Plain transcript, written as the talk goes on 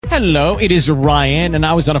Hello, it is Ryan, and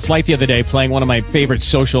I was on a flight the other day playing one of my favorite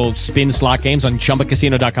social spin slot games on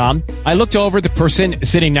ChumbaCasino.com. I looked over at the person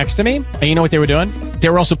sitting next to me, and you know what they were doing? They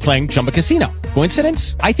were also playing Chumba Casino.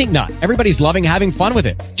 Coincidence? I think not. Everybody's loving having fun with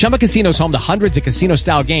it. Chumba Casino is home to hundreds of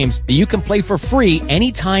casino-style games that you can play for free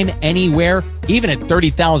anytime, anywhere, even at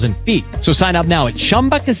 30,000 feet. So sign up now at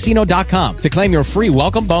ChumbaCasino.com to claim your free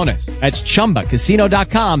welcome bonus. That's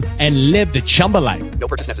ChumbaCasino.com and live the Chumba life. No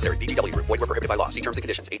purchase necessary. VGW. Void where prohibited by law. See terms and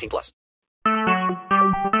conditions. 18+.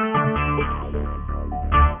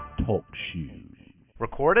 Talk shoes.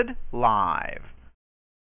 Recorded live.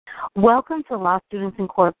 Welcome to Law Students in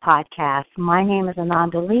Court podcast. My name is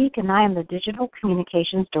Ananda Leek, and I am the Digital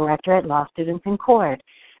Communications Director at Law Students in Court.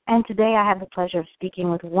 And today I have the pleasure of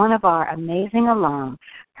speaking with one of our amazing alum.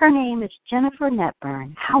 Her name is Jennifer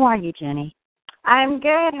Netburn. How are you, Jenny? I'm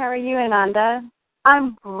good. How are you, Ananda?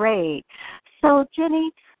 I'm great. So,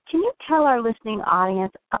 Jenny, can you tell our listening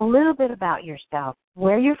audience a little bit about yourself,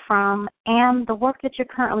 where you're from, and the work that you're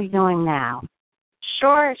currently doing now?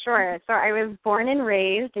 Sure. So I was born and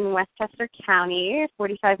raised in Westchester County,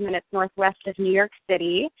 45 minutes northwest of New York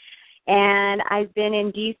City, and I've been in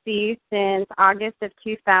D.C. since August of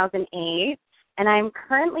 2008, and I'm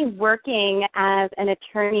currently working as an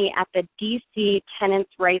attorney at the D.C. Tenants'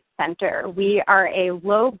 Rights Center. We are a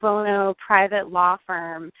low bono private law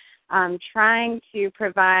firm trying to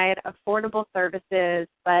provide affordable services,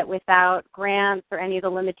 but without grants or any of the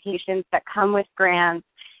limitations that come with grants,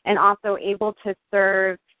 and also able to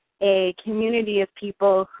serve a community of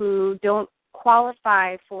people who don't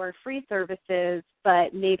qualify for free services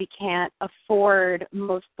but maybe can't afford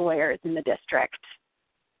most lawyers in the district.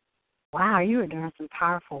 Wow, you are doing some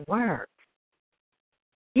powerful work.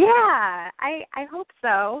 Yeah, I hope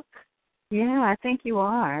so. Yeah, I think you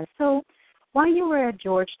are. So while you were at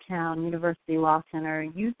Georgetown University Law Center,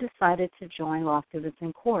 you decided to join Law Students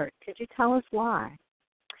in Court. Could you tell us why?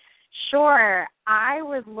 Sure. I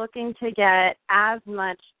was looking to get as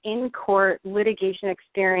much in-court litigation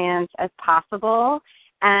experience as possible,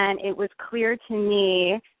 and it was clear to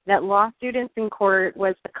me that Law Students in Court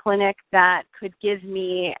was the clinic that could give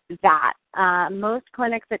me that. Most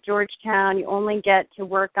clinics at Georgetown, you only get to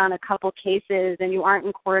work on a couple cases and you aren't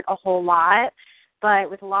in court a whole lot.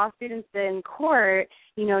 But with Law Students in Court,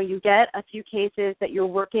 you get a few cases that you're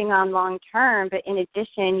working on long term, but in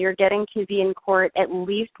addition, you're getting to be in court at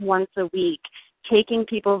least once a week, taking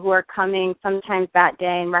people who are coming sometimes that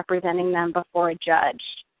day and representing them before a judge.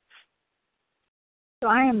 So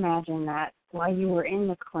I imagine that while you were in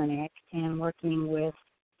the clinic and working with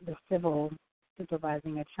the civil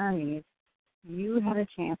supervising attorneys, you had a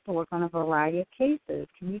chance to work on a variety of cases.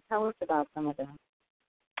 Can you tell us about some of them?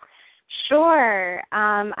 Sure.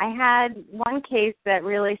 I had one case that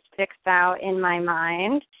really sticks out in my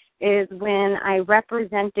mind is when I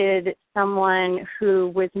represented someone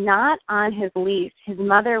who was not on his lease. His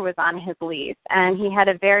mother was on his lease, and he had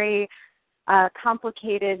a very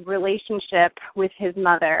complicated relationship with his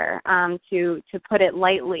mother, to put it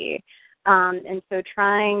lightly. And so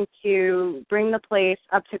trying to bring the place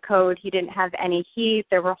up to code, he didn't have any heat.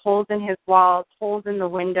 There were holes in his walls, holes in the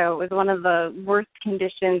window. It was one of the worst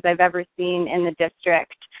conditions I've ever seen in the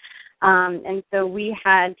district. And so we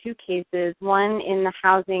had two cases, one in the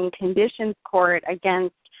Housing Conditions Court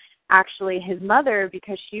against actually his mother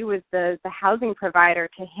because she was the housing provider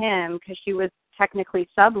to him because she was technically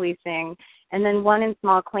subleasing, and then one in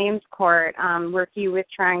small claims court where he was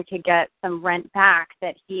trying to get some rent back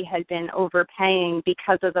that he had been overpaying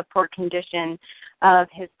because of the poor condition of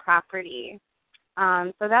his property.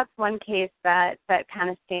 So that's one case that kind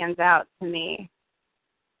of stands out to me.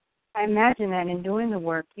 I imagine that in doing the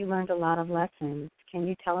work, you learned a lot of lessons. Can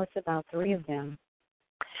you tell us about three of them?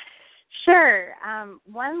 Sure.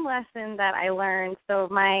 One lesson that I learned, so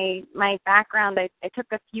my background, I took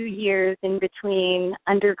a few years in between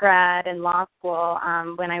undergrad and law school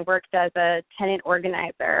when I worked as a tenant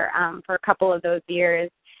organizer for a couple of those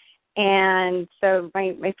years. And so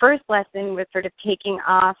my first lesson was sort of taking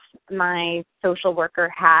off my social worker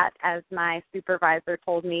hat, as my supervisor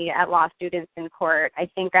told me at Law Students in Court. I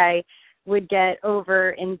think I would get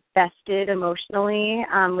over invested emotionally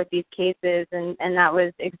with these cases, and that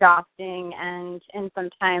was exhausting, and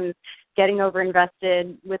sometimes getting over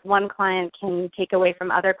invested with one client can take away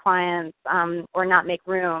from other clients or not make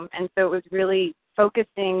room. And so it was really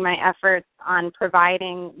focusing my efforts on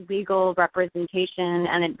providing legal representation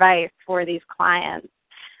and advice for these clients.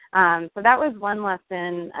 So that was one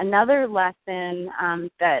lesson. Another lesson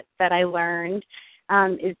that I learned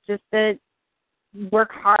is just that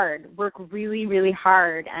work really, really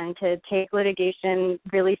hard, and to take litigation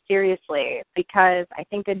really seriously, because I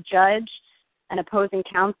think a judge an opposing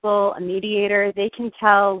counsel, a mediator, they can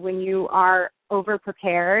tell when you are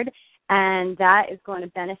over-prepared, and that is going to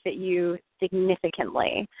benefit you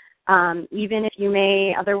significantly. Even if you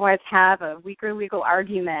may otherwise have a weaker legal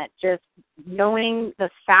argument, just knowing the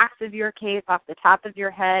facts of your case off the top of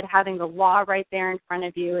your head, having the law right there in front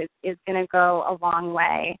of you is going to go a long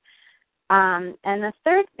way. And the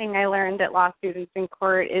third thing I learned at Law Students in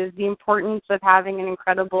Court is the importance of having an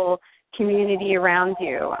incredible community around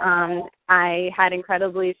you. I had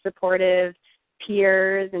incredibly supportive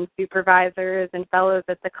peers and supervisors and fellows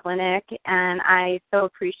at the clinic, and I so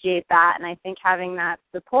appreciate that. And I think having that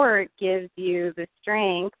support gives you the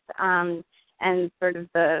strength and sort of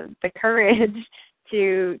the courage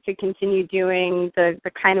to continue doing the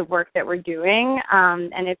kind of work that we're doing.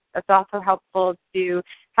 And it's also helpful to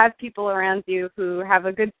have people around you who have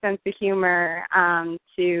a good sense of humor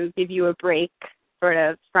to give you a break sort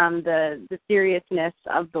of from the seriousness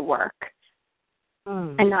of the work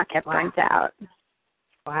and not get burnt out.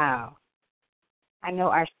 Wow. I know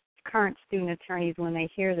our current student attorneys, when they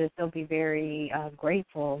hear this, they'll be very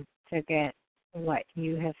grateful to get what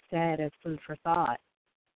you have said as food for thought.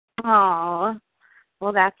 Oh,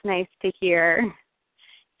 well, that's nice to hear.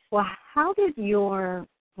 Well, how did your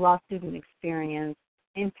law student experience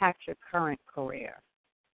impact your current career?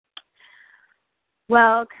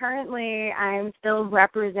 Well, currently I'm still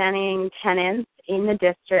representing tenants in the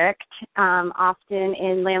district, often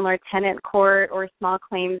in landlord-tenant court or small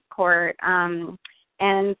claims court.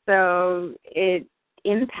 And so it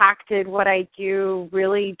impacted what I do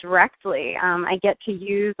really directly. I get to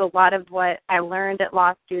use a lot of what I learned at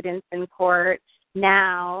Law Students in Court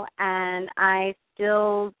now, and I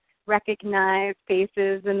still recognize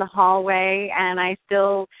faces in the hallway, and I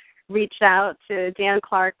still reach out to Dan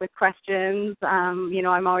Clark with questions.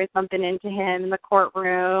 I'm always bumping into him in the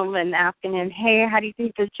courtroom and asking him, hey, how do you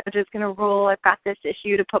think the judge is going to rule? I've got this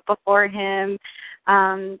issue to put before him.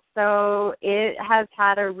 So it has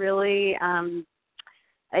had a really,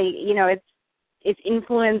 it's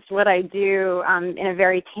influenced what I do in a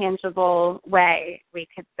very tangible way, we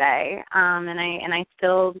could say. I'm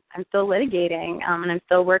still litigating, and I'm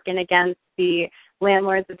still working against the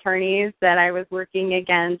landlord's attorneys that I was working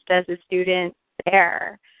against as a student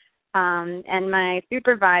there. And my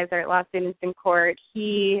supervisor at Law Students in Court,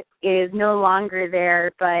 he is no longer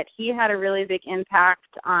there, but he had a really big impact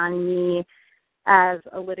on me as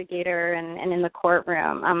a litigator and in the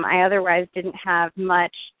courtroom. I otherwise didn't have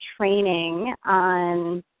much training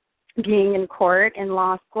on being in court in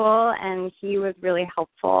law school, and he was really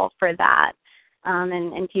helpful for that,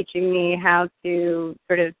 and teaching me how to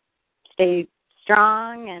sort of stay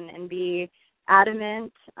strong and be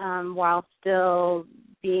adamant while still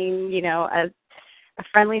being, a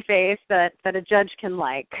friendly face that a judge can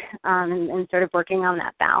like, and sort of working on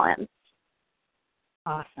that balance.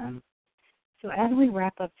 Awesome. So as we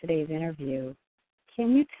wrap up today's interview,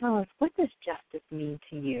 can you tell us, what does justice mean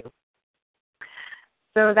to you?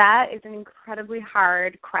 So that is an incredibly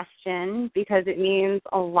hard question because it means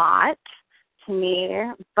a lot to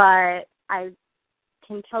me, but I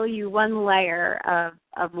can tell you one layer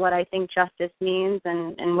of what I think justice means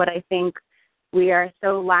and what I think we are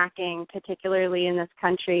so lacking, particularly in this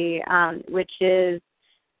country, which is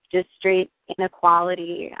just straight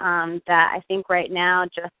inequality. That I think right now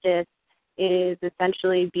justice is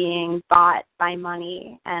essentially being bought by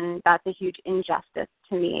money, and that's a huge injustice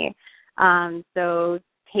to me. So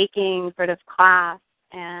taking sort of class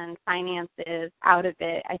and finances out of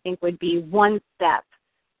it, I think, would be one step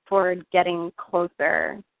toward getting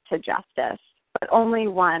closer to justice, but only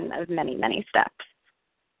one of many, many steps.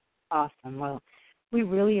 Awesome. Well, we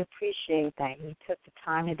really appreciate that you took the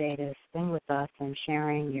time today to spend with us and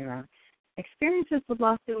sharing your experiences with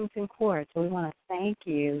Law Students in Court. So we want to thank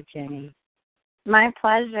you, Jenny. My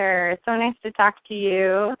pleasure. So nice to talk to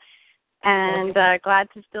you, and glad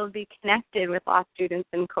to still be connected with Law Students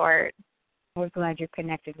in Court. We're glad you're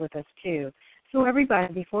connected with us, too. So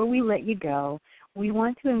everybody, before we let you go, we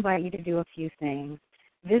want to invite you to do a few things.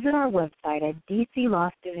 Visit our website at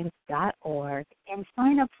dclawstudents.org and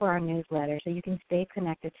sign up for our newsletter so you can stay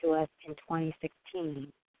connected to us in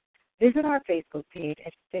 2016. Visit our Facebook page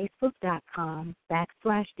at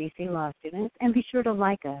facebook.com/DCLawStudents and be sure to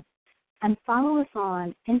like us. And follow us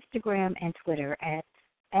on Instagram and Twitter at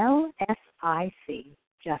LSIC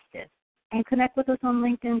Justice. And connect with us on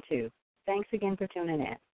LinkedIn, too. Thanks again for tuning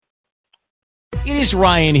in. It is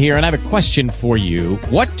Ryan here, and I have a question for you.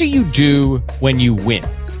 What do you do when you win?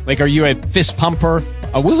 Like, are you a fist pumper?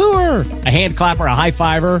 A woohooer, a hand clapper, a high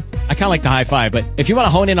fiver. I kind of like the high five, but if you want to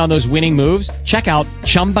hone in on those winning moves, check out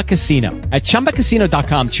Chumba Casino. At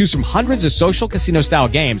ChumbaCasino.com, choose from hundreds of social casino style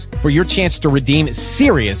games for your chance to redeem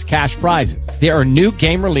serious cash prizes. There are new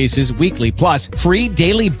game releases weekly, plus free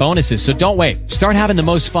daily bonuses. So don't wait. Start having the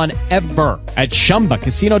most fun ever at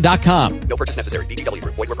ChumbaCasino.com. No purchase necessary. VGW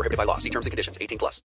Group. Void where prohibited by law. See terms and conditions. 18+.